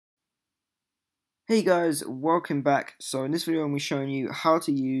Hey guys, welcome back. So in this video I'm going to be showing you how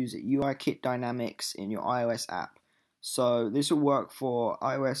to use UIKit dynamics in your iOS app. So this will work for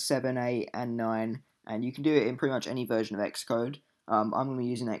iOS 7, 8 and 9, and you can do it in pretty much any version of Xcode. I'm going to be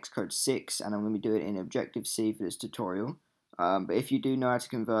using Xcode 6 and I'm going to be doing it in Objective-C for this tutorial. But if you do know how to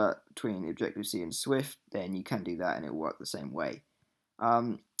convert between Objective-C and Swift, then you can do that and it will work the same way.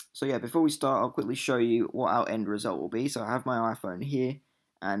 So yeah, before we start, I'll quickly show you what our end result will be. So I have my iPhone here.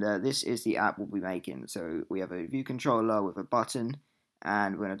 And this is the app we'll be making. So we have a view controller with a button,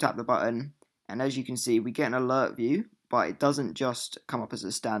 and we're going to tap the button, and as you can see we get an alert view, but it doesn't just come up as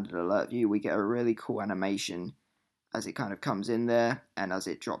a standard alert view. We get a really cool animation as it kind of comes in there and as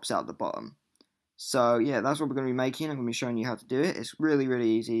it drops out the bottom. So yeah, that's what we're going to be making. I'm going to be showing you how to do it. It's really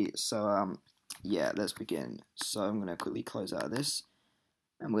easy. So yeah, let's begin. So I'm going to quickly close out of this,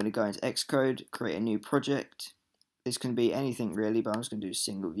 and we're going to go into Xcode, create a new project. This can be anything really, but I'm just going to do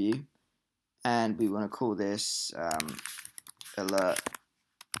single view, and we want to call this alert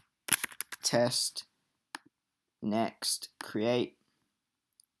test. Next, create,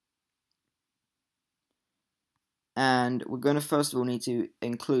 and we're going to first of all need to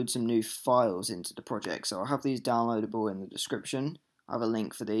include some new files into the project. So I'll have these downloadable in the description. I have a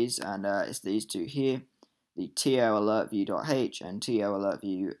link for these, and it's these two here, the tlalertview.h and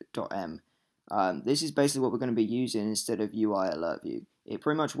tlalertview.m. This is basically what we're going to be using instead of UI alert view. It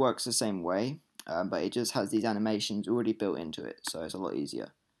pretty much works the same way, but it just has these animations already built into it, so it's a lot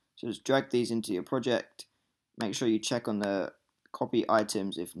easier. So just drag these into your project, make sure you check on the copy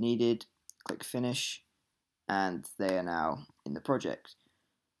items if needed, click finish, and they are now in the project.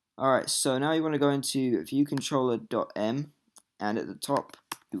 Alright, so now you want to go into viewcontroller.m, and at the top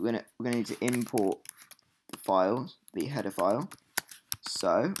we're going to need to import the file, the header file.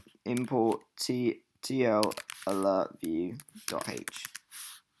 So import tlalertview.h.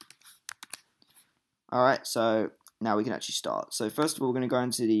 Alright, so now we can actually start. So first of all, we're going to go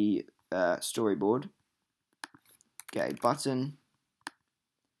into the storyboard, get a button,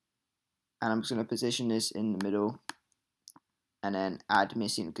 and I'm just going to position this in the middle, and then add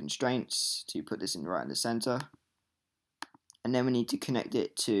missing constraints to put this in right in the center. And then we need to connect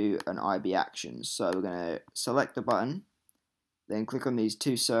it to an IB action. So we're going to select the button, then click on these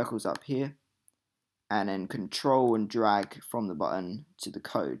two circles up here, and then control and drag from the button to the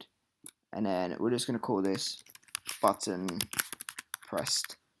code. And then we're just going to call this button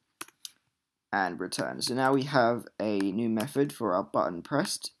pressed and return. So now we have a new method for our button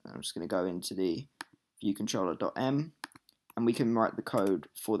pressed. I'm just going to go into the viewcontroller.m, and we can write the code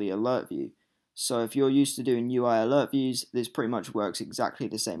for the alert view. So if you're used to doing UI alert views, this pretty much works exactly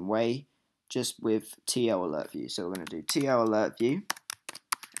the same way, just with TL alert view. So we're going to do TL alert view,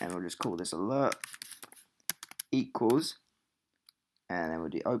 and we'll just call this alert equals, and then we'll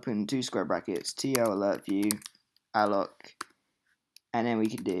do open two square brackets, TL alert view alloc, and then we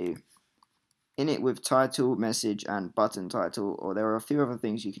can do init with title, message, and button title, or there are a few other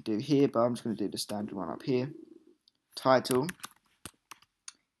things you could do here, but I'm just going to do the standard one up here, title,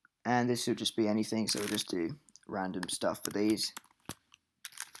 and this will just be anything, so we'll just do random stuff for these,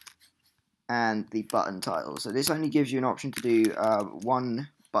 and the button title. So this only gives you an option to do one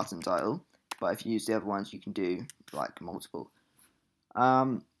button title, but if you use the other ones you can do like multiple.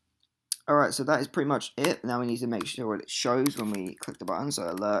 Alright, so that is pretty much it. Now we need to make sure it shows when we click the button, so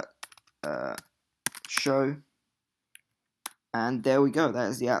alert show, and there we go. That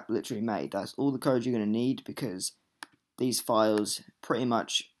is the app literally made. That's all the code you're going to need, because these files pretty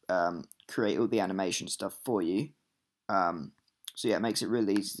much create all the animation stuff for you. So yeah, it makes it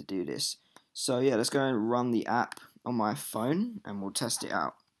really easy to do this. So yeah, let's go and run the app on my phone and we'll test it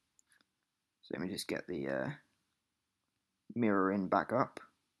out. So let me just get the mirror in back up.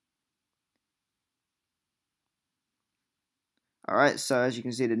 Alright, so as you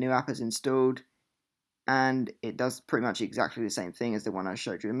can see, the new app is installed, and it does pretty much exactly the same thing as the one I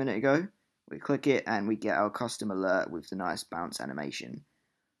showed you a minute ago. We click it and we get our custom alert with the nice bounce animation.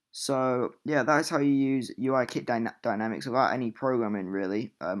 So yeah, that's how you use UIKit dynamics without any programming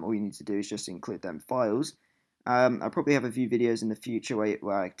really. All you need to do is just include them files. I'll probably have a few videos in the future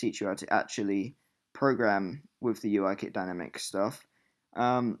where I teach you how to actually program with the UIKit dynamic stuff.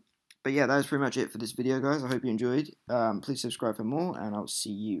 But yeah, that is pretty much it for this video, guys. I hope you enjoyed. Please subscribe for more, and I'll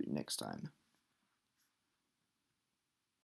see you next time.